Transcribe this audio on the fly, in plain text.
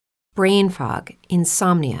brain fog,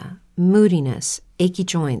 insomnia, moodiness, achy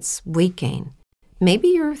joints, weight gain. Maybe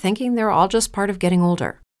you're thinking they're all just part of getting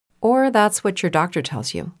older, or that's what your doctor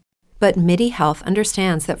tells you. But MIDI Health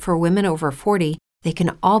understands that for women over 40, they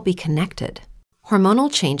can all be connected. Hormonal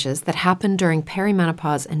changes that happen during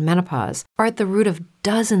perimenopause and menopause are at the root of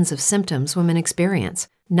dozens of symptoms women experience,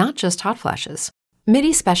 not just hot flashes.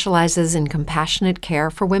 MIDI specializes in compassionate care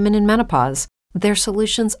for women in menopause. Their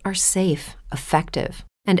solutions are safe, effective,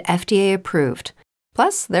 and FDA approved.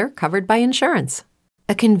 Plus, they're covered by insurance.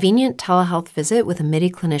 A convenient telehealth visit with a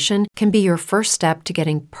MIDI clinician can be your first step to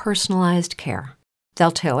getting personalized care.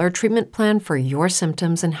 They'll tailor a treatment plan for your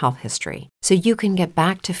symptoms and health history so you can get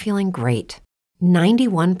back to feeling great.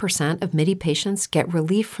 91% of MIDI patients get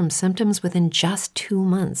relief from symptoms within just 2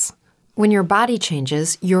 months. When your body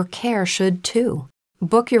changes, your care should too.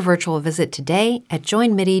 Book your virtual visit today at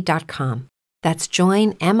joinmidi.com. That's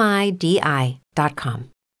joinmidi.com.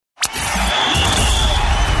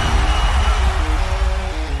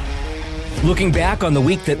 Looking back on the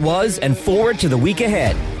week that was and forward to the week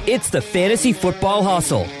ahead, it's the Fantasy Football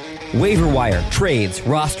Hustle. Waiver wire, trades,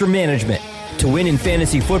 roster management. To win in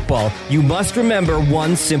fantasy football, you must remember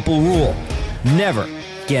one simple rule: never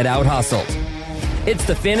get out hustled. It's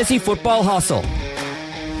the Fantasy Football Hustle.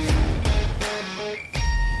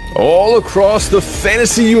 All across the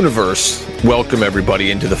fantasy universe, welcome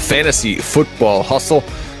everybody into the Fantasy Football Hustle.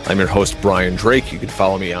 I'm your host, Brian Drake. You can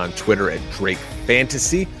follow me on Twitter at Drake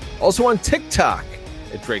Fantasy. Also on TikTok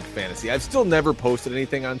at Drake Fantasy. I've still never posted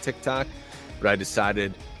anything on TikTok, but I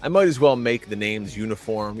decided I might as well make the names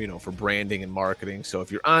uniform, for branding and marketing. So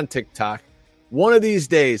if you're on TikTok, one of these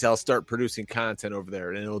days I'll start producing content over there,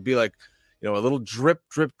 and it'll be like, a little drip,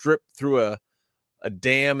 drip, drip through a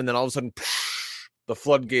dam, and then all of a sudden, the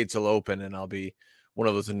floodgates will open, and I'll be one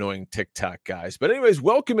of those annoying TikTok guys. But anyways,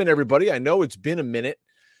 welcome in, everybody. I know it's been a minute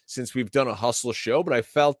since we've done a hustle show, but I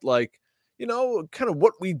felt like, kind of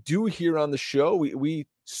what we do here on the show, we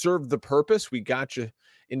served the purpose. We got you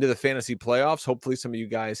into the fantasy playoffs. Hopefully some of you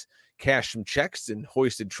guys cashed some checks and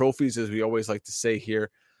hoisted trophies, as we always like to say here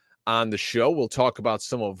on the show. We'll talk about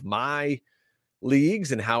some of my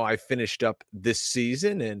leagues and how I finished up this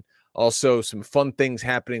season, and also some fun things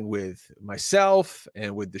happening with myself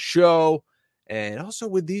and with the show, and also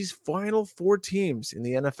with these final 4 teams in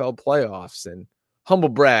the NFL playoffs. And humble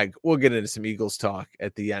brag, we'll get into some Eagles talk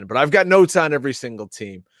at the end, but I've got notes on every single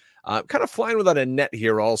team. Kind of flying without a net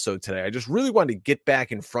here also today. I just really wanted to get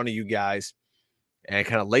back in front of you guys and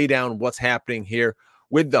kind of lay down what's happening here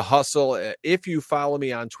with the hustle. If you follow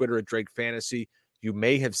me on Twitter at Drake Fantasy, you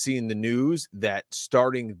may have seen the news that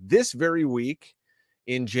starting this very week,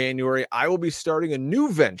 in January, I will be starting a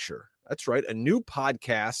new venture. That's right, a new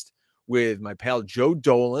podcast with my pal Joe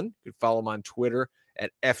Dolan. You can follow him on Twitter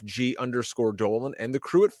at FG_Dolan, and the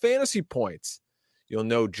crew at Fantasy Points. You'll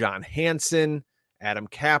know John Hansen, Adam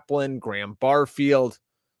Kaplan, Graham Barfield.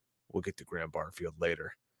 We'll get to Graham Barfield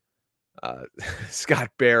later. Scott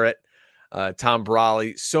Barrett, Tom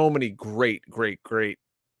Brawley. So many great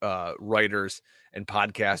writers and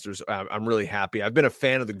podcasters. I'm really happy. I've been a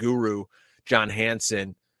fan of the guru, John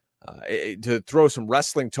Hansen. To throw some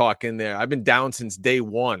wrestling talk in there, I've been down since day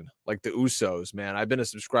one, like the Usos, man. I've been a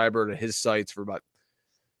subscriber to his sites for about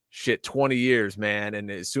 20 years, man.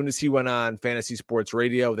 And as soon as he went on Fantasy Sports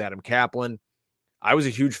Radio with Adam Kaplan, I was a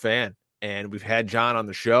huge fan. And we've had John on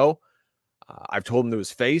the show. I've told him to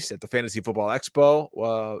his face at the Fantasy Football Expo,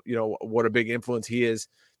 what a big influence he is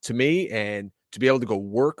to me. And to be able to go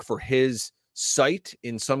work for his site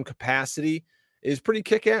in some capacity is pretty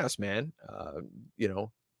kick-ass, man.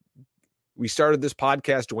 We started this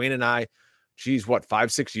podcast, Dwayne and I,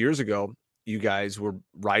 5-6 years ago. You guys were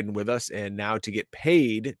riding with us, and now to get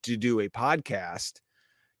paid to do a podcast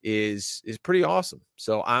is pretty awesome.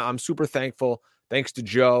 So I'm super thankful. Thanks to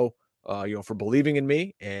Joe, for believing in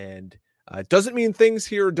me. And it doesn't mean things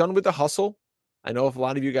here are done with the hustle. I know if a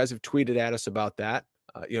lot of you guys have tweeted at us about that.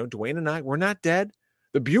 Dwayne and I, we're not dead.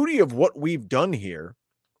 The beauty of what we've done here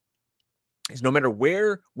is no matter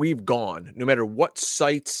where we've gone, no matter what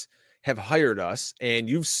sites have hired us, and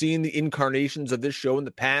you've seen the incarnations of this show in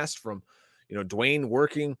the past from, Dwayne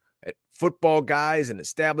working at Football Guys and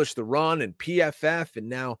Established the Run and PFF and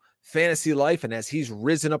now Fantasy Life. And as he's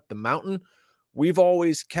risen up the mountain, we've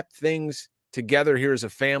always kept things together here as a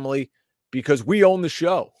family because we own the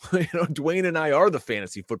show. Dwayne and I are the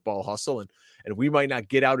Fantasy Football Hustle, and we might not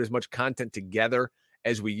get out as much content together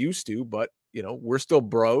as we used to, but we're still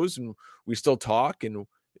bros and we still talk, and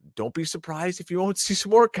don't be surprised if you won't see some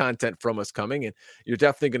more content from us coming, and you're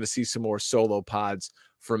definitely going to see some more solo pods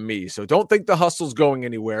from me. So don't think the hustle's going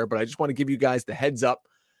anywhere, but I just want to give you guys the heads up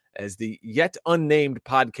as the yet unnamed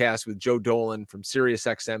podcast with Joe Dolan from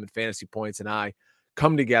SiriusXM and Fantasy Points and I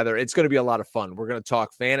come together. It's going to be a lot of fun. We're going to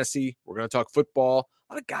talk fantasy. We're going to talk football,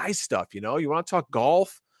 a lot of guy stuff. You want to talk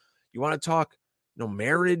golf. You want to talk,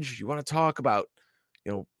 marriage. You want to talk about,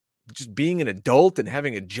 just being an adult and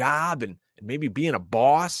having a job and maybe being a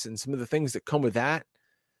boss and some of the things that come with that.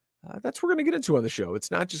 That's what we're going to get into on the show.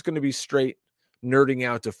 It's not just going to be straight nerding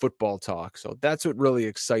out to football talk. So that's what really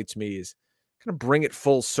excites me, is kind of bring it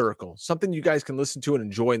full circle. Something you guys can listen to and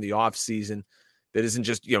enjoy in the off season that isn't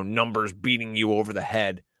just, numbers beating you over the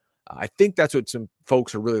head. I think that's what some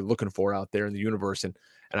folks are really looking for out there in the universe. And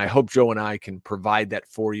I hope Joe and I can provide that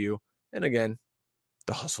for you. And again,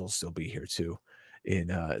 the hustle will still be here too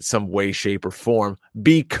in some way, shape, or form,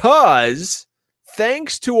 because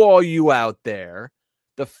thanks to all you out there,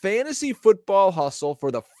 the Fantasy Football Hustle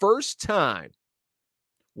for the first time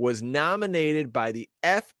was nominated by the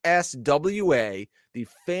FSWA, the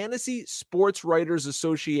Fantasy Sports Writers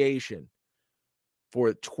Association,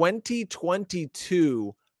 for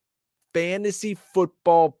 2022 Fantasy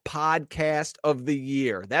Football Podcast of the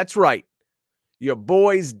Year. That's right. Your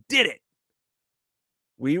boys did it.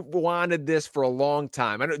 We wanted this for a long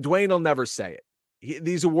time. I know Dwayne will never say it.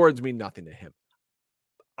 These awards mean nothing to him.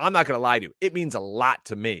 I'm not going to lie to you. It means a lot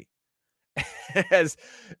to me. As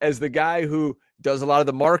the guy who does a lot of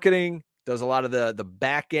the marketing, does a lot of the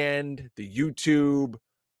back end, the YouTube,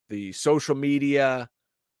 the social media,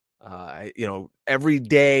 every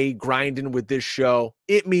day grinding with this show,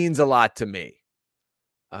 it means a lot to me.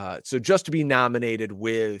 So just to be nominated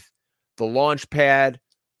with the launch pad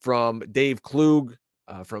from Dave Klug,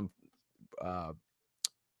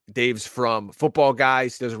 Dave's from Football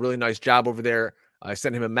Guys. He does a really nice job over there. I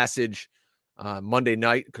sent him a message Monday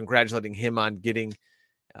night congratulating him on getting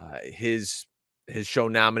his show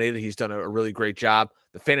nominated. He's done a really great job.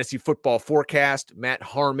 The Fantasy Football Forecast, Matt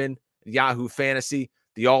Harmon, Yahoo Fantasy,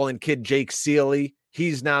 the All-In Kid Jake Seeley,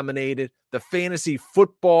 he's nominated. The Fantasy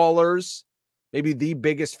Footballers, maybe the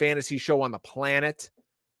biggest fantasy show on the planet,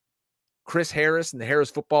 Chris Harris and the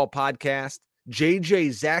Harris Football Podcast, JJ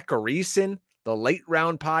Zacharyson, the Late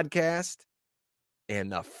Round Podcast,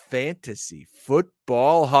 and the Fantasy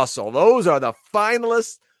Football Hustle. Those are the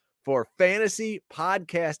finalists for Fantasy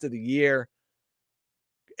Podcast of the Year.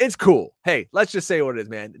 It's cool. Hey, let's just say what it is,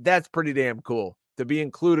 man. That's pretty damn cool to be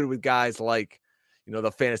included with guys like, the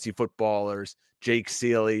Fantasy Footballers, Jake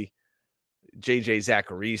Seeley, JJ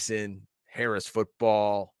Zacharyson, Harris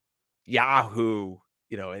Football, Yahoo,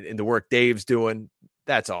 and the work Dave's doing.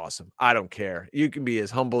 That's awesome. I don't care. You can be as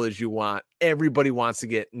humble as you want. Everybody wants to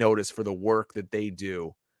get noticed for the work that they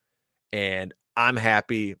do. And I'm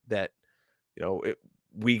happy that,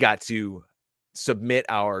 we got to submit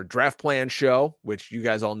our draft plan show, which you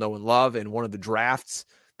guys all know and love, and one of the drafts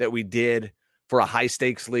that we did for a high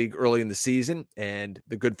stakes league early in the season. And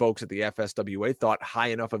the good folks at the FSWA thought high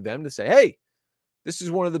enough of them to say, hey, this is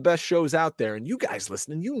one of the best shows out there. And you guys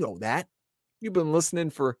listening, you know that. You've been listening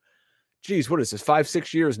for, what is this,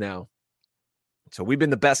 5-6 years now. So we've been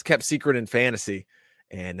the best kept secret in fantasy.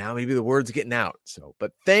 And now maybe the word's getting out. So,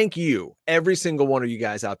 but thank you, every single one of you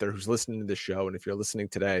guys out there who's listening to this show. And if you're listening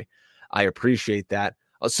today, I appreciate that.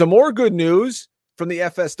 Some more good news from the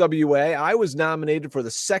FSWA. I was nominated for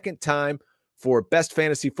the second time for Best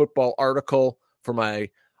Fantasy Football Article for my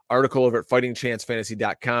article over at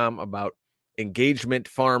fightingchancefantasy.com about engagement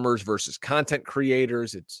farmers versus content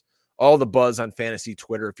creators. It's all the buzz on fantasy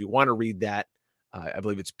Twitter. If you want to read that, I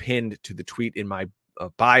believe it's pinned to the tweet in my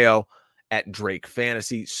bio at Drake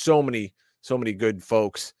Fantasy. So many good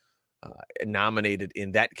folks nominated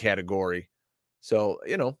in that category. So,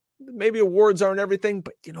 maybe awards aren't everything,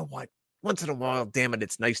 but you know what? Once in a while, damn it,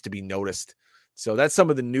 it's nice to be noticed. So that's some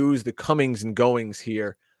of the news, the comings and goings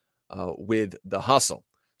here with the hustle.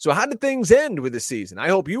 So how did things end with the season? I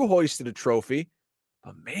hope you hoisted a trophy.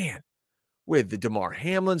 But man, with the Damar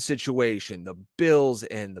Hamlin situation, the Bills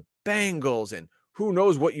and the Bengals, and who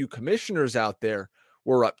knows what you commissioners out there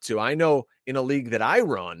were up to. I know in a league that I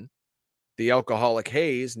run, the Alcoholic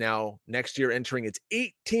Haze, now next year entering its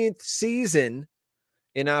 18th season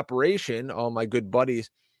in operation, all my good buddies,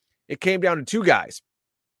 it came down to two guys.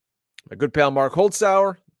 My good pal Mark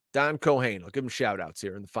Holtzauer, Don Cohane. I'll give him shout outs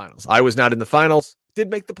here in the finals. I was not in the finals. Did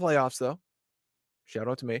make the playoffs, though. Shout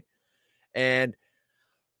out to me. And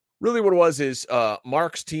really what it was is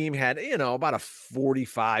Mark's team had, about a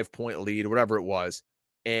 45-point lead or whatever it was.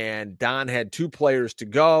 And Don had two players to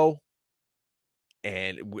go.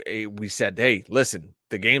 And we said, hey, listen,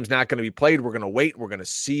 the game's not going to be played. We're going to wait. We're going to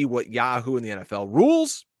see what Yahoo and the NFL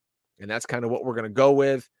rules. And that's kind of what we're going to go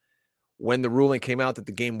with. When the ruling came out that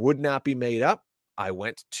the game would not be made up, I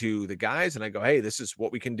went to the guys and I go, hey, this is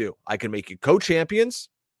what we can do. I can make you co-champions,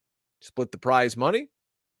 split the prize money,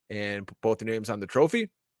 and put both your names on the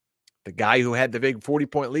trophy. The guy who had the big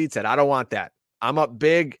 40-point lead said, I don't want that. I'm up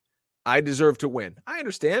big. I deserve to win. I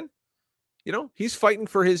understand. He's fighting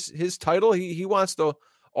for his title. He wants the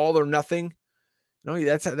all or nothing.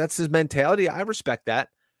 That's his mentality. I respect that.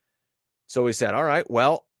 So he said, all right,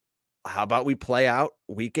 well, how about we play out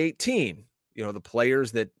week 18? The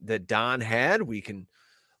players that Don had, we can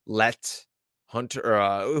let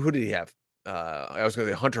Hunter, who did he have? I was going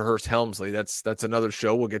to say Hunter Hearst Helmsley. That's another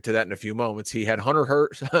show. We'll get to that in a few moments. He had Hunter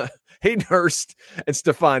Hearst, Hayden Hurst, and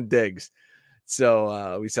Stephon Diggs.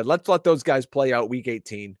 So we said, let's let those guys play out week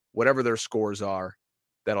 18. Whatever their scores are,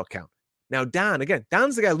 that'll count. Now, Don's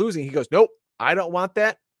the guy losing. He goes, nope, I don't want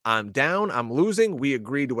that. I'm down. I'm losing. We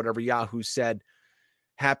agreed to whatever Yahoo said.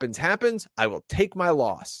 Happens. I will take my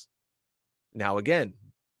loss. Now, again,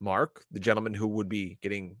 Mark, the gentleman who would be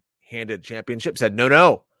getting handed a championship, said,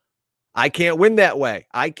 no, I can't win that way.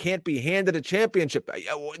 I can't be handed a championship.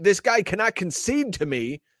 This guy cannot concede to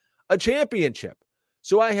me a championship.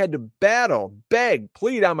 So I had to battle, beg,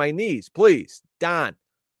 plead on my knees. Please, Don,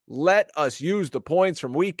 let us use the points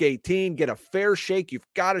from week 18, get a fair shake. You've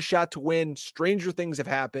got a shot to win. Stranger things have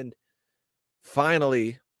happened.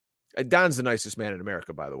 Finally, Don's the nicest man in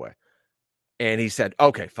America, by the way. And he said,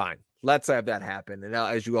 okay, fine. Let's have that happen. And now,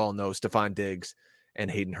 as you all know, Stephon Diggs and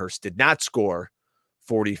Hayden Hurst did not score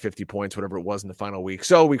 40, 50 points, whatever it was in the final week.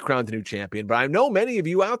 So we crowned a new champion. But I know many of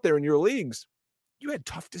you out there in your leagues, you had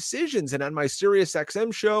tough decisions. And on my Sirius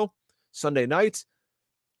XM show, Sunday nights,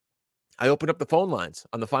 I opened up the phone lines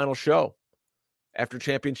on the final show after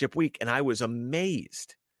championship week. And I was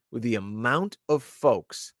amazed with the amount of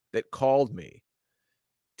folks that called me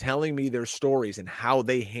telling me their stories and how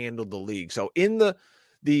they handled the league. So in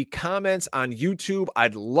the comments on YouTube,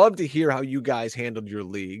 I'd love to hear how you guys handled your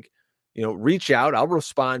league. Reach out. I'll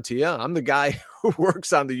respond to you. I'm the guy who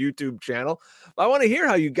works on the YouTube channel. I want to hear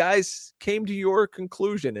how you guys came to your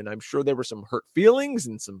conclusion. And I'm sure there were some hurt feelings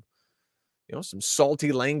and some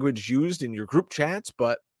salty language used in your group chats,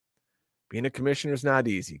 but being a commissioner is not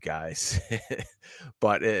easy, guys.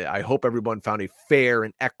 But I hope everyone found a fair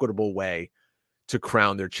and equitable way to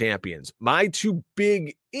crown their champions. My two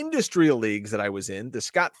big industry leagues that I was in, the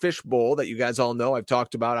Scott Fish Bowl that you guys all know I've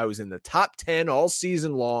talked about. I was in the top 10 all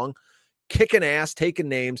season long, kicking ass, taking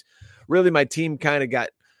names. Really, my team kind of got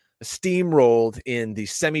steamrolled in the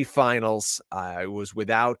semifinals. I was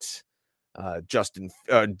without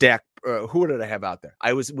Dak. Who did I have out there?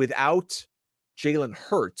 I was without Jalen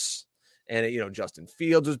Hurts, and Justin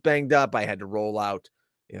Fields was banged up. I had to roll out,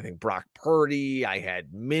 I think Brock Purdy. I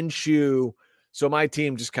had Minshew. So my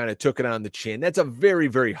team just kind of took it on the chin. That's a very,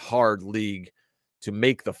 very hard league to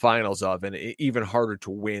make the finals of, and even harder to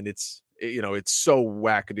win. It's so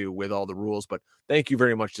wackadoo with all the rules. But thank you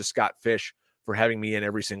very much to Scott Fish for having me in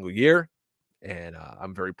every single year. And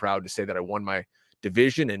I'm very proud to say that I won my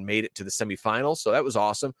division and made it to the semifinals. So that was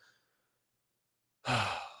awesome. The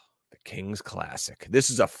Kings Classic. This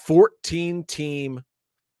is a 14-team,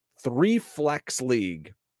 3-flex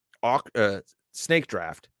league, snake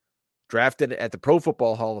draft. Drafted at the Pro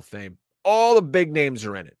Football Hall of Fame. All the big names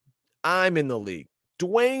are in it. I'm in the league.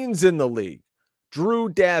 Dwayne's in the league. Drew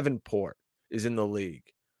Davenport is in the league.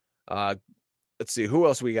 Let's see. Who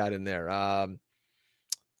else we got in there?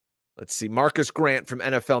 Let's see. Marcus Grant from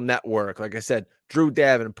NFL Network. Like I said, Drew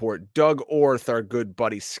Davenport. Doug Orth, our good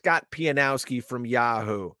buddy. Scott Pianowski from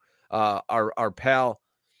Yahoo. Our pal.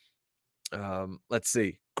 Let's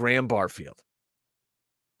see. Graham Barfield.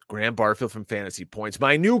 Graham Barfield from Fantasy Points,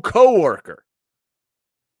 my new coworker.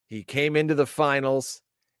 He came into the finals,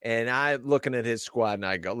 and I'm looking at his squad, and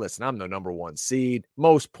I go, listen, I'm the number 1 seed,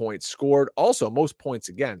 most points scored, also most points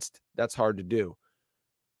against. That's hard to do.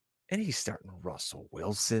 And he's starting Russell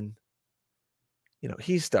Wilson.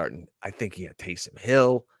 He's starting, I think he had Taysom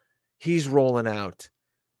Hill. He's rolling out,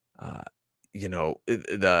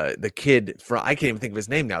 the kid from, I can't even think of his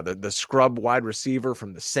name now, the scrub wide receiver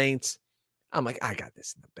from the Saints. I'm like, I got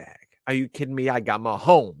this in the bag. Are you kidding me? I got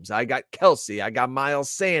Mahomes. I got Kelsey. I got Miles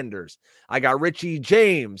Sanders. I got Richie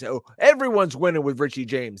James. Oh, everyone's winning with Richie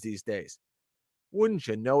James these days. Wouldn't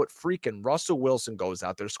you know it? Freaking Russell Wilson goes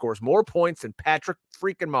out there, scores more points than Patrick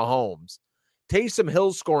freaking Mahomes. Taysom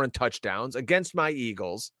Hill scoring touchdowns against my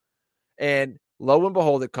Eagles. And lo and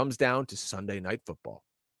behold, it comes down to Sunday Night Football.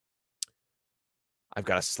 I've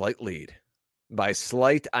got a slight lead. By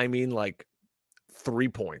slight, I mean like 3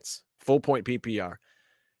 points. Full point PPR.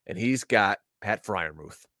 And he's got Pat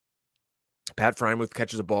Freiermuth. Pat Freiermuth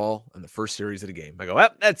catches a ball in the first series of the game. I go,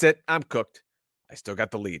 that's it. I'm cooked. I still got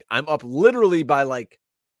the lead. I'm up literally by like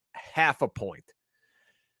half a point.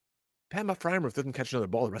 Pat Freiermuth doesn't catch another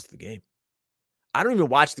ball the rest of the game. I don't even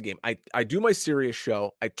watch the game. I do my Sirius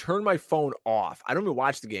show. I turn my phone off. I don't even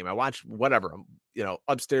watch the game. I watch whatever. I'm,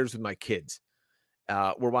 upstairs with my kids.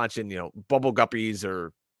 We're watching, Bubble Guppies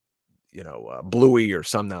or, Bluey or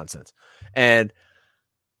some nonsense. And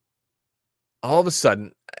all of a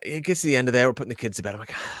sudden, it gets to the end of that. We're putting the kids to bed. I'm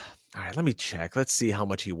like, all right, let me check. Let's see how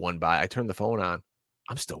much he won by. I turn the phone on.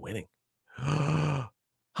 I'm still winning. How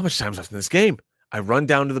much time's left in this game? I run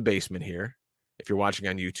down to the basement here. If you're watching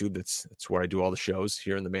on YouTube, that's where I do all the shows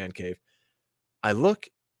here in the man cave. I look,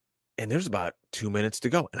 and there's about 2 minutes to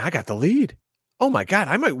go, and I got the lead. Oh, my God,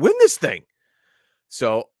 I might win this thing.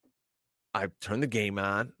 So I turn the game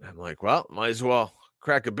on. I'm like, well, might as well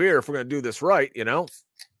crack a beer if we're going to do this right,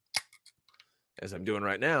 as I'm doing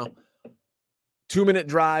right now. 2-minute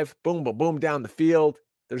drive, boom, boom, boom, down the field.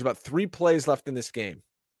 There's about 3 plays left in this game.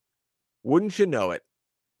 Wouldn't you know it,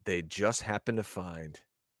 they just happened to find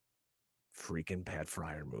freaking Pat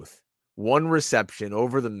Freiermuth. 1 reception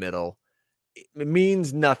over the middle. It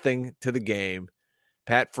means nothing to the game.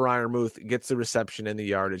 Pat Freiermuth gets the reception and the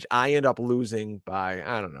yardage. I end up losing by,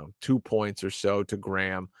 2 points or so to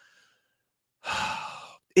Graham.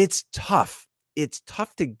 It's tough. It's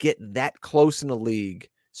tough to get that close in a league,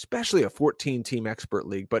 especially a 14-team expert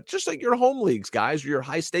league. But just like your home leagues, guys, or your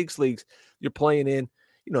high-stakes leagues you're playing in,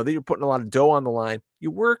 that you're putting a lot of dough on the line. You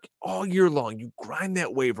work all year long. You grind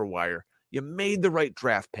that waiver wire. You made the right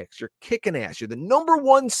draft picks. You're kicking ass. You're the number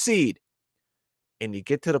 1 seed. And you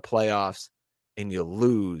get to the playoffs and you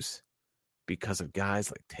lose because of guys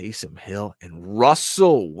like Taysom Hill and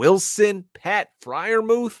Russell Wilson, Pat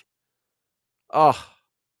Freiermuth. Oh,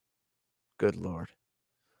 good Lord.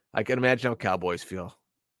 I can imagine how Cowboys feel.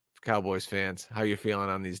 Cowboys fans, how you're feeling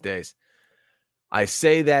on these days. I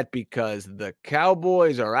say that because the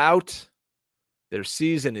Cowboys are out. Their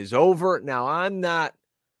season is over. Now, I'm not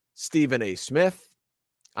Stephen A. Smith.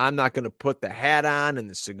 I'm not going to put the hat on and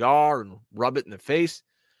the cigar and rub it in the face.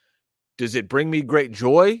 Does it bring me great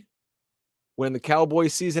joy when the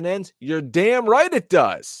Cowboys season ends? You're damn right it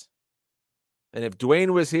does. And if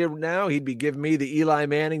Dwayne was here now, he'd be giving me the Eli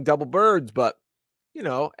Manning double birds. But,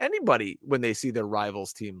 anybody, when they see their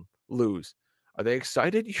rivals team lose, are they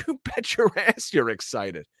excited? You bet your ass you're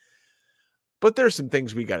excited. But there's some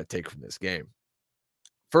things we got to take from this game.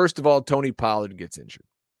 First of all, Tony Pollard gets injured.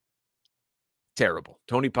 Terrible.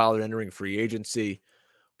 Tony Pollard entering free agency.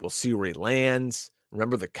 We'll see where he lands.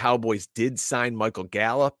 Remember, the Cowboys did sign Michael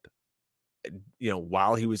Gallup,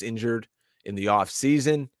 while he was injured in the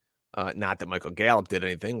offseason. Not that Michael Gallup did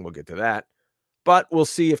anything. We'll get to that. But we'll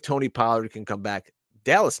see if Tony Pollard can come back.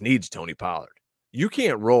 Dallas needs Tony Pollard. You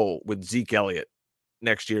can't roll with Zeke Elliott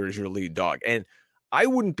next year as your lead dog. And I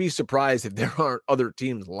wouldn't be surprised if there aren't other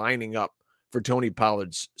teams lining up for Tony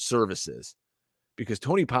Pollard's services, because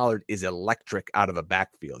Tony Pollard is electric out of the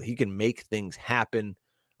backfield. He can make things happen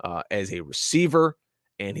as a receiver,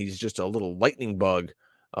 and he's just a little lightning bug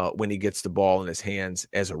when he gets the ball in his hands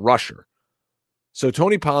as a rusher. So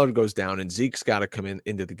Tony Pollard goes down, and Zeke's got to come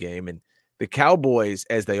into the game. And the Cowboys,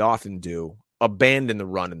 as they often do, abandon the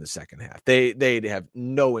run in the second half. They have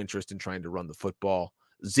no interest in trying to run the football.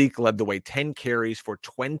 Zeke led the way, 10 carries for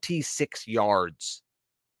 26 yards.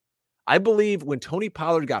 I believe when Tony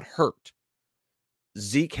Pollard got hurt,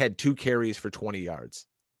 Zeke had 2 carries for 20 yards.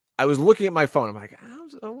 I was looking at my phone. I'm like,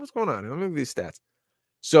 what's going on? Let me look at these stats.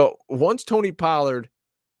 So once Tony Pollard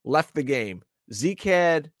left the game, Zeke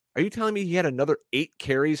had, are you telling me he had another 8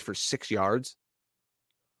 carries for 6 yards?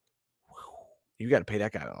 You got to pay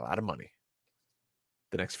that guy a lot of money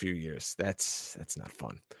the next few years. That's not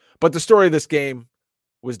fun. But the story of this game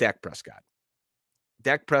was Dak Prescott.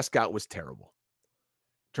 Dak Prescott was terrible.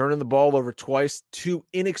 Turning the ball over twice, 2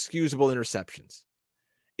 inexcusable interceptions.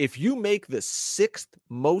 If you make the 6th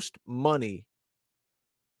most money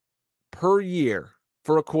per year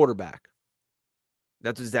for a quarterback,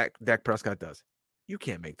 that's what Dak Prescott does. You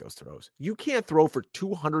can't make those throws. You can't throw for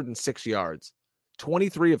 206 yards,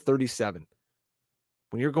 23 of 37.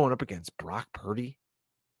 When you're going up against Brock Purdy,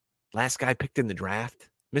 last guy picked in the draft,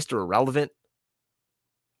 Mr. Irrelevant,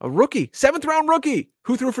 a rookie, 7th-round rookie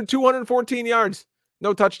who threw for 214 yards,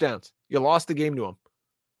 no touchdowns. You lost the game to him,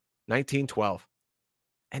 19-12.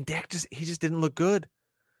 And Dak just didn't look good.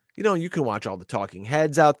 You can watch all the talking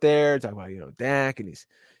heads out there talking about, Dak, and he's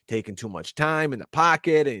taking too much time in the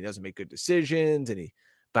pocket, and he doesn't make good decisions, and he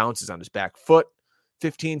bounces on his back foot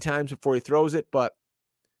 15 times before he throws it. But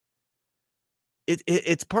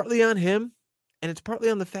it's partly on him, and it's partly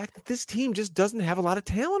on the fact that this team just doesn't have a lot of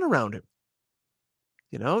talent around him.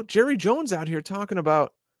 Jerry Jones out here talking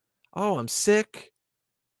about, oh, I'm sick.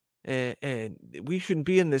 and we shouldn't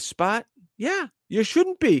be in this spot. Yeah, you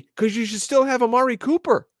shouldn't be, because you should still have Amari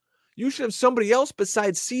Cooper. You should have somebody else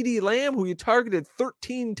besides CeeDee Lamb, who you targeted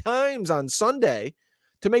 13 times on Sunday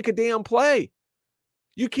to make a damn play.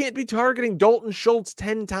 You can't be targeting Dalton Schultz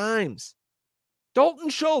 10 times. Dalton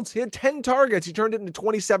Schultz, he had 10 targets. He turned it into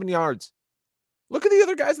 27 yards. Look at the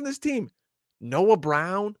other guys on this team. Noah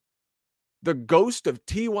Brown, the ghost of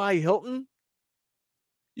T.Y. Hilton.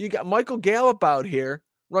 You got Michael Gallup out here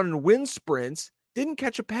running wind sprints, didn't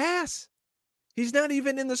catch a pass. He's not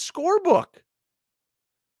even in the scorebook.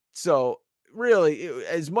 So really,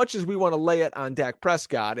 as much as we want to lay it on Dak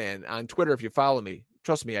Prescott, and on Twitter, if you follow me,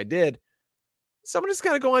 trust me, I did, somebody's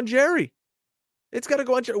got to go on Jerry. It's got to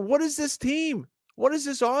go on Jerry. What is this team? What is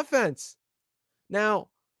this offense? Now,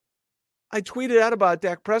 I tweeted out about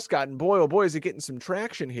Dak Prescott, and boy, oh boy, is it getting some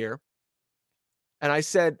traction here. And I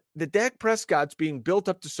said that Dak Prescott's being built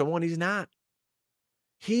up to someone he's not.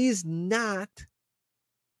 He's not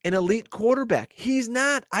an elite quarterback. He's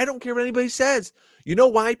not. I don't care what anybody says. You know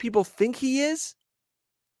why people think he is?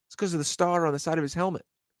 It's because of the star on the side of his helmet.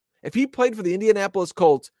 If he played for the Indianapolis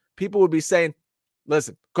Colts, people would be saying,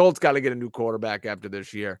 listen, Colts got to get a new quarterback after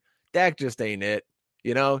this year. Dak just ain't it.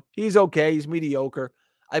 You know, he's okay. He's mediocre.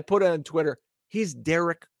 I put it on Twitter. He's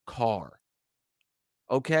Derek Carr.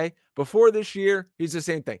 Okay? Before this year, he's the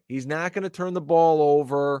same thing. He's not going to turn the ball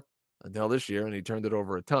over until this year, and he turned it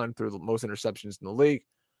over a ton, threw the most interceptions in the league.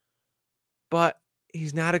 But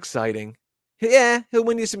he's not exciting. Yeah, he'll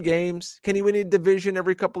win you some games. Can he win a division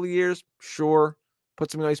every couple of years? Sure.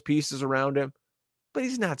 Put some nice pieces around him. But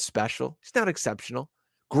he's not special. He's not exceptional.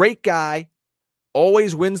 Great guy.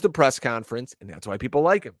 Always wins the press conference, and that's why people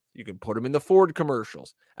like him. You can put him in the Ford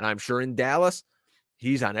commercials. And I'm sure in Dallas,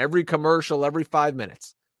 he's on every commercial every 5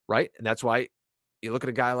 minutes, right? And that's why you look at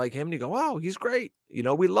a guy like him and you go, oh, he's great. You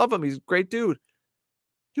know, we love him. He's a great dude.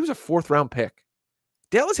 He was a 4th-round pick.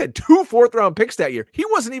 Dallas had 2 4th-round picks that year. He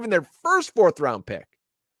wasn't even their first 4th-round pick.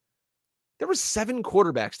 There were 7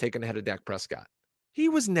 quarterbacks taken ahead of Dak Prescott. He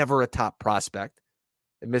was never a top prospect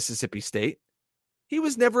at Mississippi State. He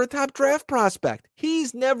was never a top draft prospect.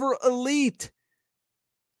 He's never elite.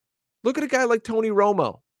 Look at a guy like Tony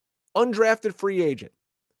Romo, undrafted free agent.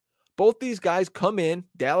 Both these guys come in.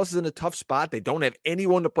 Dallas is in a tough spot. They don't have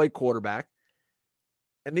anyone to play quarterback.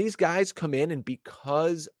 And these guys come in, and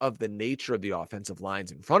because of the nature of the offensive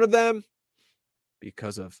lines in front of them,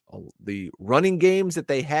 because of the running games that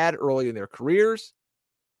they had early in their careers,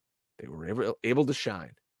 they were able to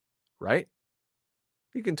shine, right?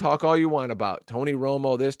 You can talk all you want about Tony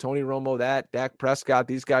Romo this, Tony Romo that, Dak Prescott.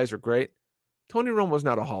 These guys are great. Tony Romo's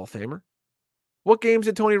not a Hall of Famer. What games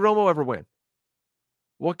did Tony Romo ever win?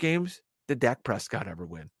 What games did Dak Prescott ever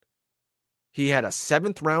win? He had a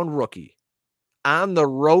 7th-round rookie on the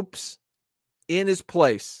ropes in his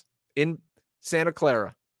place in Santa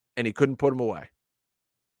Clara, and he couldn't put him away.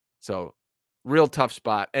 So, real tough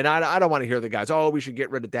spot. And I don't want to hear the guys, oh, we should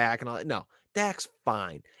get rid of Dak and all that. No, Dak's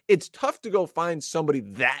fine. It's tough to go find somebody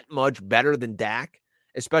that much better than Dak,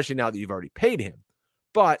 especially now that you've already paid him.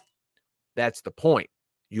 But that's the point.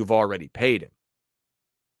 You've already paid him.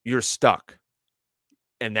 You're stuck.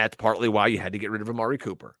 And that's partly why you had to get rid of Amari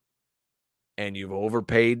Cooper. And you've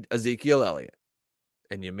overpaid Ezekiel Elliott.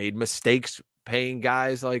 And you made mistakes paying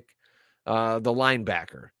guys like the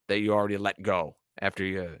linebacker that you already let go after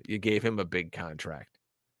you gave him a big contract.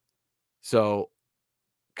 So,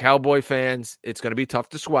 Cowboy fans, it's going to be tough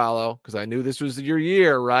to swallow because I knew this was your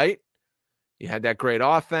year, right? You had that great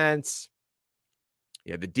offense.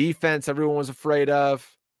 You had the defense everyone was afraid of.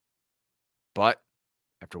 But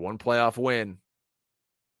after one playoff win,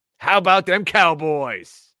 how about them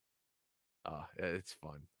Cowboys? Oh, it's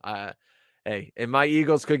fun. Hey, and my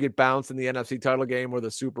Eagles could get bounced in the NFC title game or the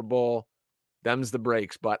Super Bowl. Them's the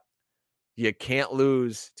breaks, but you can't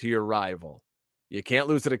lose to your rival. You can't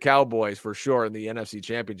lose to the Cowboys for sure in the NFC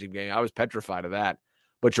Championship game. I was petrified of that.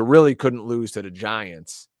 But you really couldn't lose to the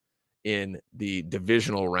Giants in the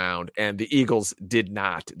divisional round, and the Eagles did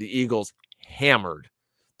not. The Eagles hammered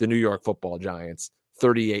the New York Football Giants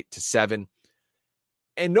 38-7.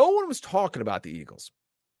 And no one was talking about the Eagles.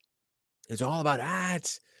 It's all about,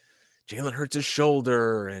 it's Jalen Hurts'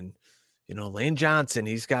 shoulder, and, Lane Johnson,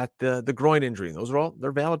 he's got the groin injury. Those are all,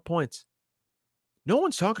 they're valid points. No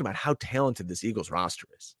one's talking about how talented this Eagles roster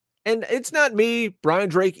is. And it's not me, Brian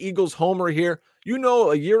Drake, Eagles homer here.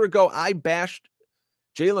 A year ago, I bashed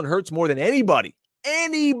Jalen Hurts more than anybody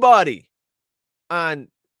on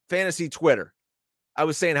fantasy Twitter. I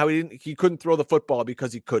was saying how he couldn't throw the football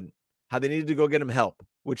because he couldn't, how they needed to go get him help,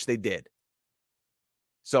 which they did.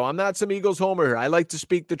 So I'm not some Eagles homer here. I like to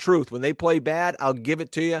speak the truth. When they play bad, I'll give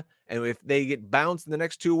it to you, And if they get bounced in the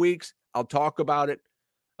next 2 weeks, I'll talk about it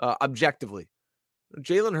objectively.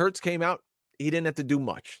 Jalen Hurts came out. He didn't have to do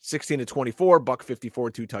much. 16-24,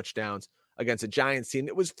 $154, 2 touchdowns against a Giants team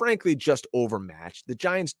that was frankly just overmatched. The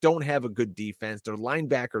Giants don't have a good defense. Their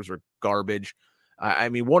linebackers are garbage. I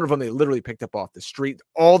mean, one of them they literally picked up off the street.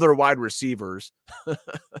 All their wide receivers,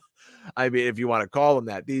 I mean, if you want to call them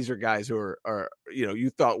that, these are guys who are you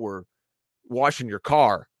thought were washing your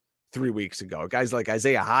car 3 weeks ago. Guys like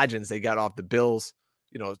Isaiah Hodgins, they got off the Bills,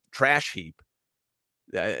 trash heap.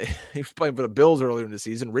 He was playing for the Bills earlier in the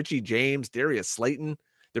season. Richie James, Darius Slayton,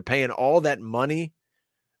 they're paying all that money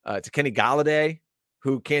to Kenny Golladay,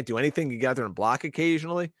 who can't do anything. You get out there and block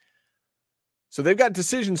occasionally. So they've got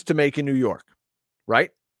decisions to make in New York,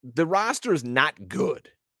 right? The roster is not good.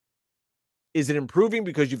 Is it improving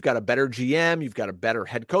because you've got a better GM? You've got a better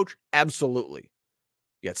head coach? Absolutely.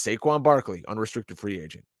 You got Saquon Barkley, unrestricted free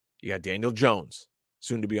agent. You got Daniel Jones,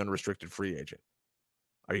 soon to be unrestricted free agent.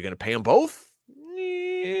 Are you going to pay them both?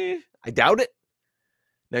 I doubt it.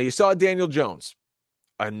 Now, you saw Daniel Jones,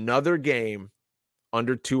 another game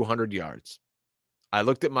under 200 yards. I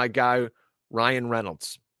looked at my guy, Ryan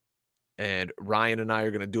Reynolds, and Ryan and I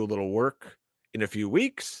are going to do a little work in a few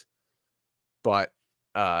weeks, but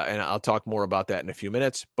and I'll talk more about that in a few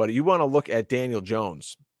minutes. But you want to look at Daniel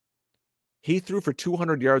Jones. He threw for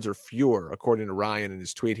 200 yards or fewer, according to Ryan in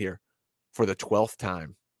his tweet here, for the 12th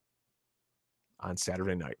time on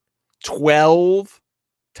Saturday night. 12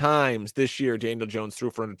 times this year, Daniel Jones threw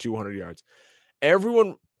for under 200 yards.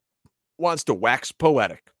 Everyone wants to wax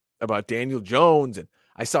poetic about Daniel Jones, and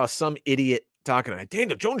I saw some idiot talking about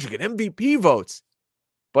Daniel Jones should get MVP votes.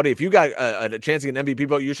 Buddy, if you got a chance to get an MVP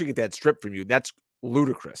vote, you should get that stripped from you. That's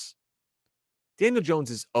ludicrous. Daniel Jones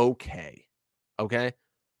is okay.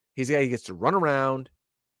 He's a guy who gets to run around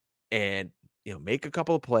and make a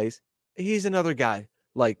couple of plays. He's another guy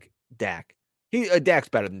like Dak. Dak's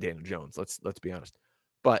better than Daniel Jones. Let's be honest.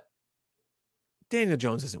 But Daniel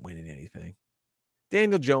Jones isn't winning anything.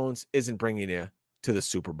 Daniel Jones isn't bringing you to the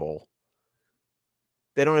Super Bowl.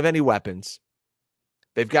 They don't have any weapons.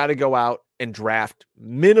 They've got to go out and draft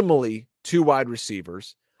minimally 2 wide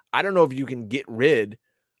receivers. I don't know if you can get rid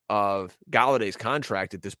of Galladay's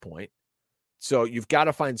contract at this point. So you've got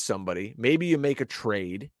to find somebody. Maybe you make a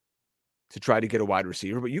trade to try to get a wide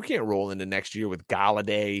receiver, but you can't roll into next year with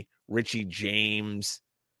Golladay, Richie James,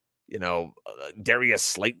 Darius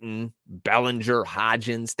Slayton, Bellinger,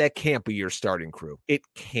 Hodgins. That can't be your starting crew. It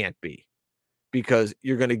can't be, because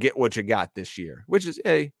you're going to get what you got this year, which is,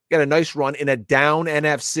 got a nice run in a down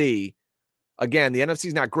NFC. Again, the NFC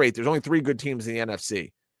is not great. There's only 3 good teams in the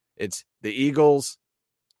NFC. It's the Eagles,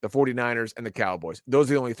 the 49ers, and the Cowboys. Those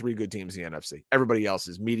are the only 3 good teams in the NFC. Everybody else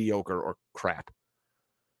is mediocre or crap.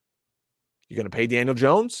 You're going to pay Daniel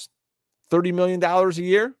Jones $30 million a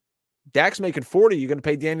year. Dak's making 40. You're going to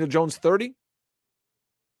pay Daniel Jones 30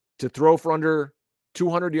 to throw for under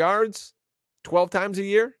 200 yards 12 times a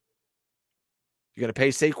year. You're going to pay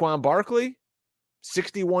Saquon Barkley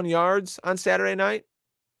 61 yards on Saturday night.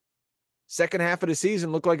 Second half of the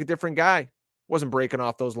season looked like a different guy. Wasn't breaking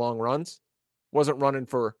off those long runs. Wasn't running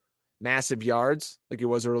for massive yards like he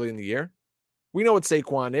was early in the year. We know what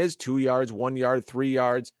Saquon is. 2 yards, 1 yard, 3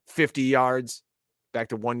 yards, 50 yards, back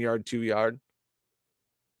to 1 yard, 2 yard.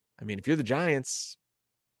 I mean, if you're the Giants,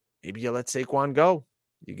 maybe you let Saquon go.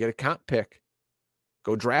 You get a comp pick.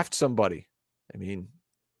 Go draft somebody. I mean,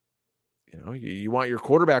 you want your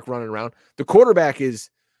quarterback running around. The quarterback is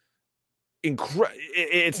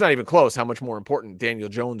it's not even close how much more important Daniel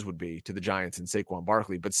Jones would be to the Giants than Saquon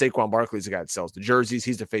Barkley. But Saquon Barkley is the guy that sells the jerseys.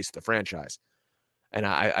 He's the face of the franchise. And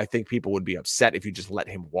I think people would be upset if you just let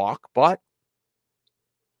him walk. But,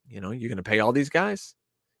 you're going to pay all these guys.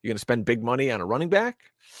 You're going to spend big money on a running back.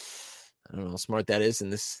 I don't know how smart that is in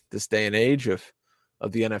this day and age of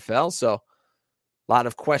the NFL. So a lot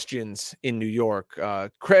of questions in New York.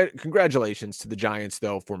 Congratulations to the Giants,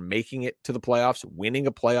 though, for making it to the playoffs, winning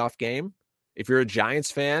a playoff game. If you're a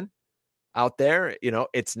Giants fan out there,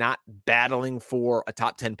 it's not battling for a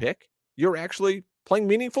top 10 pick. You're actually playing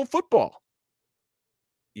meaningful football.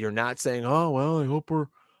 You're not saying, oh, well, I hope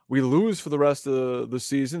we lose for the rest of the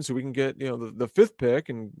season so we can get, the 5th pick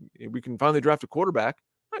and we can finally draft a quarterback.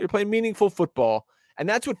 No, you're playing meaningful football, and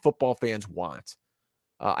that's what football fans want.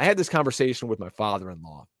 I had this conversation with my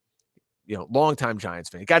father-in-law, longtime Giants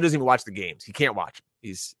fan. The guy doesn't even watch the games. He can't watch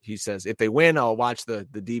them. He says, if they win, I'll watch the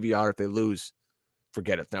DVR. If they lose,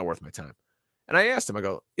 forget it. It's not worth my time. And I asked him, I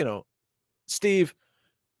go, Steve,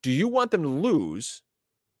 do you want them to lose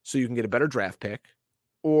so you can get a better draft pick,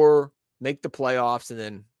 or make the playoffs and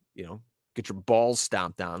then, get your balls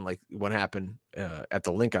stomped on like what happened at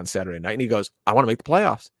the Link on Saturday night? And he goes, I want to make the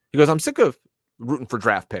playoffs. He goes, I'm sick of rooting for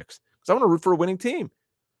draft picks because I want to root for a winning team.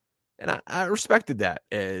 And I respected that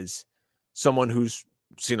as someone who's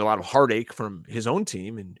seen a lot of heartache from his own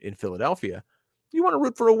team in Philadelphia. You want to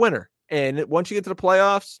root for a winner. And once you get to the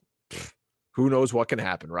playoffs, who knows what can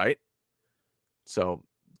happen, right? So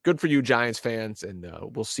good for you, Giants fans. And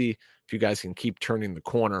we'll see if you guys can keep turning the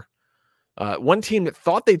corner. One team that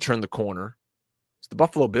thought they turned the corner is the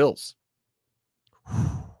Buffalo Bills.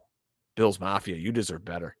 Bills Mafia, you deserve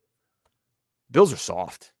better. Bills are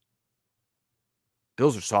soft.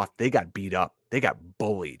 They got beat up. They got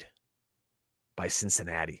bullied by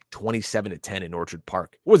Cincinnati, 27-10 in Orchard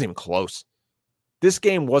Park. It wasn't even close. This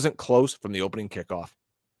game wasn't close from the opening kickoff.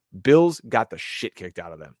 Bills got the shit kicked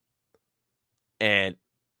out of them. And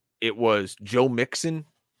it was Joe Mixon,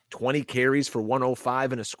 20 carries for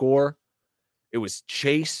 105 and a score. It was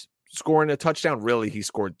Chase scoring a touchdown. Really, he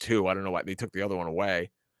scored 2. I don't know why they took the other one away.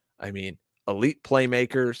 I mean, elite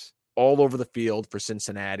playmakers all over the field for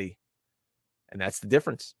Cincinnati. And that's the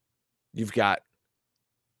difference. You've got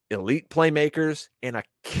elite playmakers and a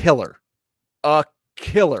killer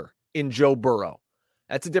in Joe Burrow.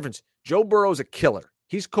 That's the difference. Joe Burrow's a killer.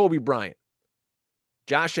 He's Kobe Bryant.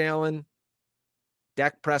 Josh Allen,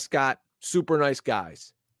 Dak Prescott, super nice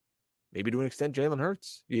guys. Maybe to an extent, Jalen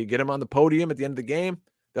Hurts. You get him on the podium at the end of the game,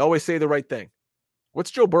 they always say the right thing.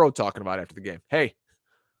 What's Joe Burrow talking about after the game? Hey,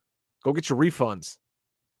 go get your refunds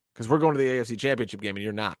because we're going to the AFC Championship game and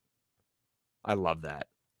you're not. I love that.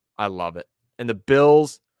 I love it. And the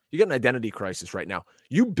Bills, you got an identity crisis right now.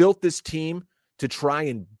 You built this team to try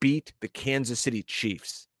and beat the Kansas City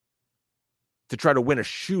Chiefs, to try to win a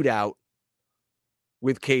shootout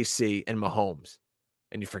with KC and Mahomes.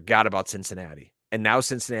 And you forgot about Cincinnati. And now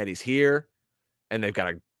Cincinnati's here, and they've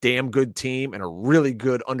got a damn good team and a really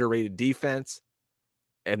good underrated defense,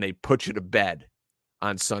 and they put you to bed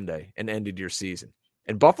on Sunday and ended your season.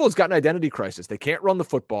 And Buffalo's got an identity crisis. They can't run the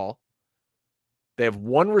football. They have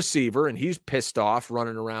one receiver, and he's pissed off,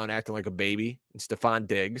 running around acting like a baby, and Stephon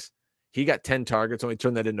Diggs. He got 10 targets, only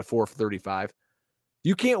turned that into 4 for 35.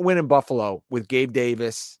 You can't win in Buffalo with Gabe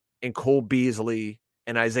Davis and Cole Beasley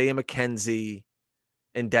and Isaiah McKenzie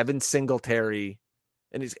and Devin Singletary.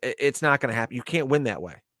 And it's not going to happen. You can't win that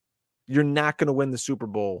way. You're not going to win the Super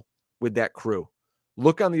Bowl with that crew.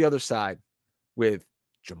 Look on the other side with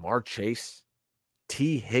Jamar Chase,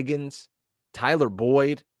 T. Higgins, Tyler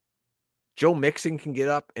Boyd. Joe Mixon can get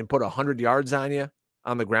up and put 100 yards on you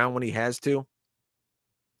on the ground when he has to.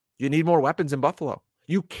 You need more weapons in Buffalo.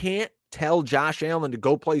 You can't tell Josh Allen to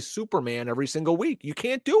go play Superman every single week. You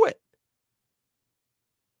can't do it.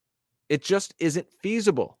 It just isn't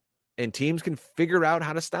feasible. And teams can figure out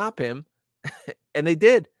how to stop him. And they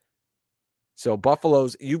did. So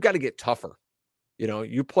Buffalo's, you've got to get tougher. You know,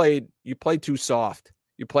 you played too soft.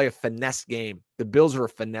 You play a finesse game. The Bills are a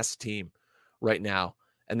finesse team right now.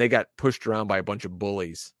 And they got pushed around by a bunch of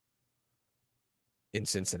bullies in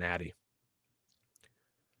Cincinnati.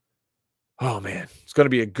 Oh, man. It's going to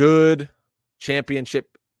be a good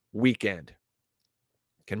championship weekend.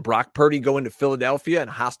 Can Brock Purdy go into Philadelphia in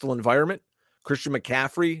a hostile environment? Christian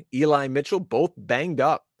McCaffrey, Eli Mitchell, both banged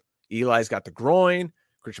up. Eli's got the groin.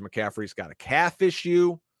 Christian McCaffrey's got a calf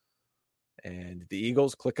issue. And the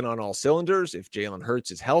Eagles clicking on all cylinders. If Jalen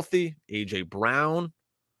Hurts is healthy, A.J. Brown,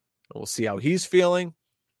 we'll see how he's feeling.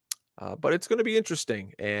 But it's going to be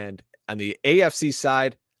interesting. And on the AFC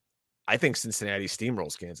side, I think Cincinnati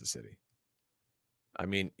steamrolls Kansas City. I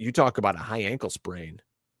mean, you talk about a high ankle sprain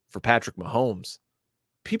for Patrick Mahomes.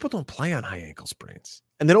 People don't play on high ankle sprains.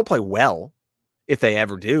 And they don't play well if they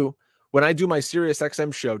ever do. When I do my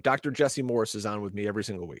SiriusXM show, Dr. Jesse Morris is on with me every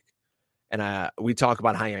single week. And we talk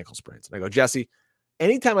about high ankle sprains. And I go, Jesse,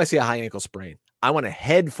 anytime I see a high ankle sprain, I want to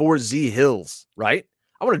head for Z Hills, right?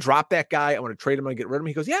 I want to drop that guy. I want to trade him and get rid of him.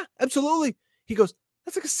 He goes, yeah, absolutely. He goes,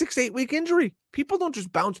 that's like a 6-8 week injury. People don't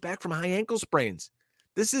just bounce back from high ankle sprains.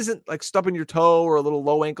 This isn't like stubbing your toe or a little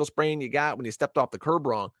low ankle sprain you got when you stepped off the curb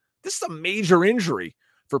wrong. This is a major injury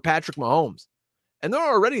for Patrick Mahomes. And they're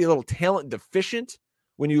already a little talent deficient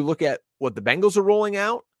when you look at what the Bengals are rolling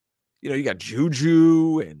out. You know, you got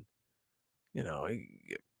Juju and, you know,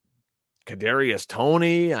 Kadarius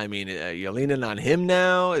Toney. I mean, you're leaning on him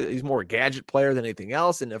now. He's more a gadget player than anything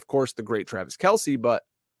else. And, of course, the great Travis Kelce. But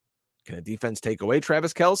can a defense take away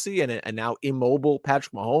Travis Kelce and now immobile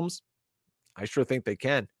Patrick Mahomes? I sure think they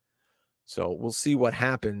can. So we'll see what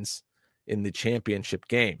happens in the championship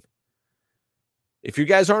game. If you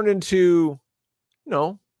guys aren't into, you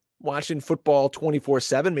know, watching football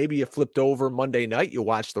 24/7, maybe you flipped over Monday night, you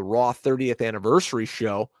watched the Raw 30th anniversary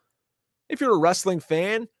show. If you're a wrestling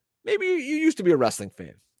fan, maybe you used to be a wrestling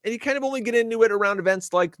fan, and you kind of only get into it around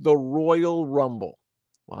events like the Royal Rumble.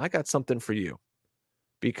 Well, I got something for you,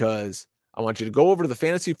 because I want you to go over to the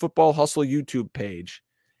Fantasy Football Hustle YouTube page,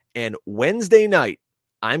 and Wednesday night,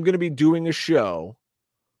 I'm going to be doing a show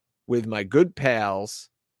with my good pals,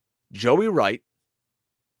 Joey Wright,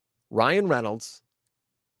 Ryan Reynolds,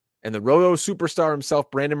 and the Roto superstar himself,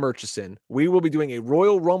 Brandon Murchison. We will be doing a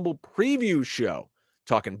Royal Rumble preview show,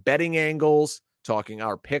 talking betting angles, talking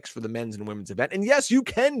our picks for the men's and women's event. And yes, you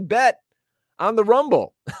can bet on the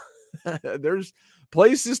Rumble. There's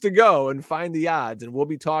places to go and find the odds, and we'll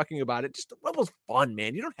be talking about it. Just the Rumble's fun,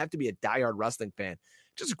 man. You don't have to be a diehard wrestling fan.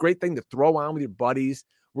 Just a great thing to throw on with your buddies.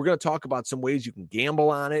 We're going to talk about some ways you can gamble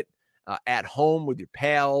on it at home with your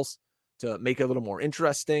pals to make it a little more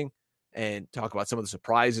interesting, and talk about some of the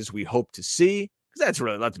surprises we hope to see. Because that's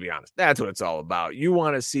really, let's be honest, that's what it's all about. You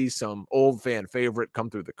want to see some old fan favorite come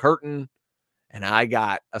through the curtain, and I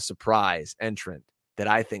got a surprise entrant that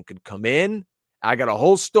I think could come in. I got a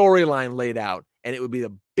whole storyline laid out, and it would be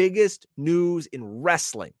the biggest news in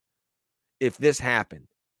wrestling if this happened.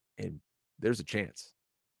 And there's a chance.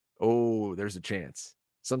 Oh, there's a chance.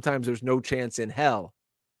 Sometimes there's no chance in hell.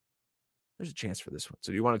 There's a chance for this one.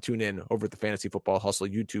 So you want to tune in over at the Fantasy Football Hustle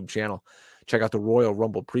YouTube channel. Check out the Royal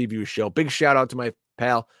Rumble preview show. Big shout out to my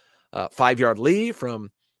pal, 5 Yard Lee from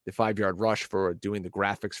the 5 Yard Rush for doing the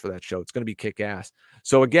graphics for that show. It's going to be kick-ass.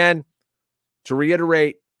 So again, to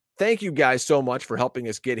reiterate, thank you guys so much for helping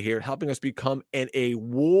us get here, helping us become an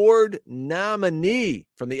award nominee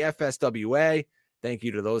from the FSWA. Thank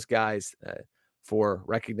you to those guys for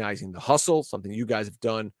recognizing the hustle, something you guys have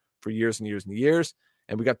done for years and years and years.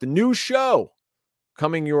 And we got the new show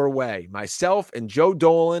coming your way. Myself and Joe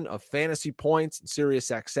Dolan of Fantasy Points and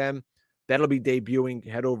SiriusXM. That'll be debuting.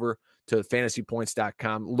 Head over to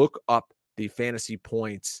fantasypoints.com. Look up the Fantasy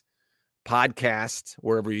Points podcast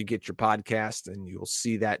wherever you get your podcast, and you'll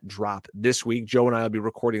see that drop this week. Joe and I will be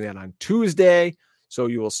recording that on Tuesday, so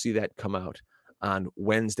you will see that come out on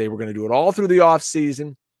Wednesday. We're going to do it all through the off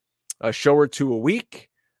season, a show or two a week.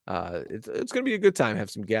 It's going to be a good time.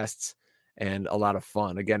 Have some guests and a lot of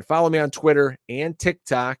fun. Again, follow me on Twitter and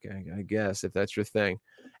TikTok, I guess, if that's your thing,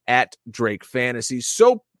 at Drake Fantasy.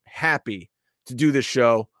 So happy to do this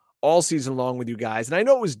show all season long with you guys. And I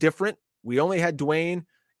know it was different. We only had Dwayne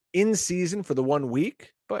in season for the 1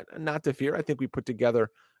 week, but not to fear. I think we put together a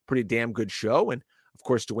pretty damn good show. And of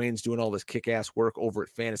course, Dwayne's doing all this kick-ass work over at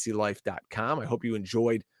fantasylife.com. I hope you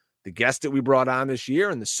enjoyed the guest that we brought on this year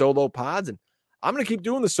and the solo pods. And I'm going to keep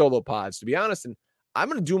doing the solo pods, to be honest. And I'm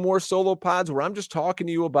going to do more solo pods where I'm just talking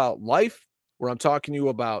to you about life, where I'm talking to you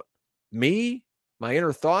about me, my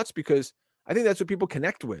inner thoughts, because I think that's what people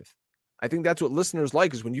connect with. I think that's what listeners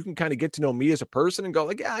like, is when you can kind of get to know me as a person and go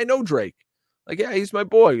like, yeah, I know Drake. Like, yeah, he's my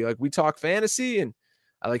boy. Like, we talk fantasy, and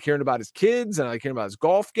I like hearing about his kids, and I like hearing about his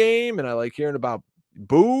golf game, and I like hearing about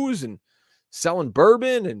booze and selling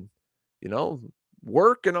bourbon and, you know,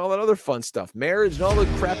 work and all that other fun stuff, marriage and all the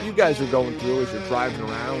crap you guys are going through as you're driving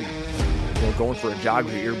around, you know, going for a jog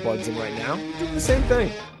with your earbuds in right now. We're doing the same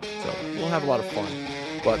thing. So we'll have a lot of fun.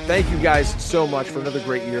 But thank you guys so much for another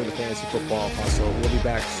great year of the Fantasy Football Hustle. We'll be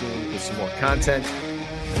back soon with some more content.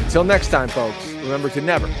 Until next time, folks, remember to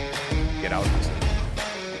never get out hustling.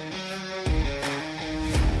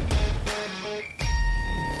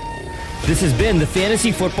 This has been the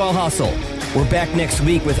Fantasy Football Hustle. We're back next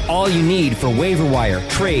week with all you need for waiver wire,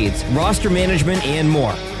 trades, roster management, and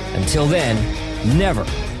more. Until then, never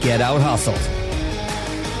get out hustled.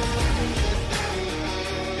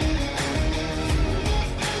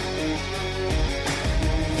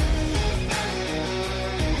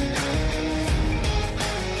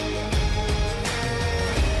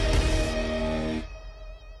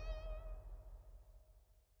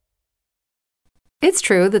 It's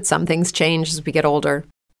true that some things change as we get older.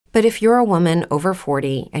 But if you're a woman over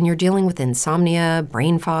 40 and you're dealing with insomnia,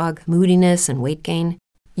 brain fog, moodiness, and weight gain,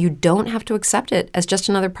 you don't have to accept it as just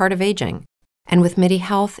another part of aging. And with MIDI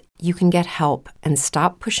Health, you can get help and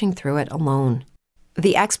stop pushing through it alone.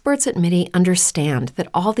 The experts at MIDI understand that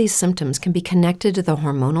all these symptoms can be connected to the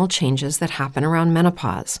hormonal changes that happen around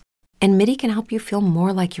menopause. And MIDI can help you feel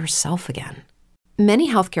more like yourself again. Many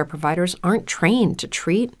healthcare providers aren't trained to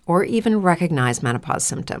treat or even recognize menopause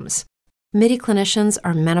symptoms. MIDI clinicians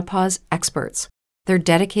are menopause experts. They're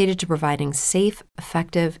dedicated to providing safe,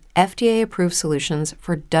 effective, FDA-approved solutions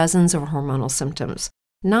for dozens of hormonal symptoms,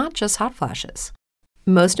 not just hot flashes.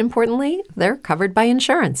 Most importantly, they're covered by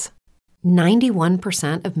insurance.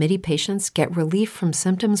 91% of MIDI patients get relief from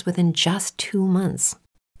symptoms within just 2 months.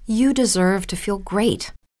 You deserve to feel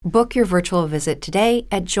great. Book your virtual visit today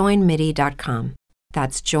at joinmidi.com.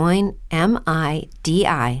 That's joinmidi.com.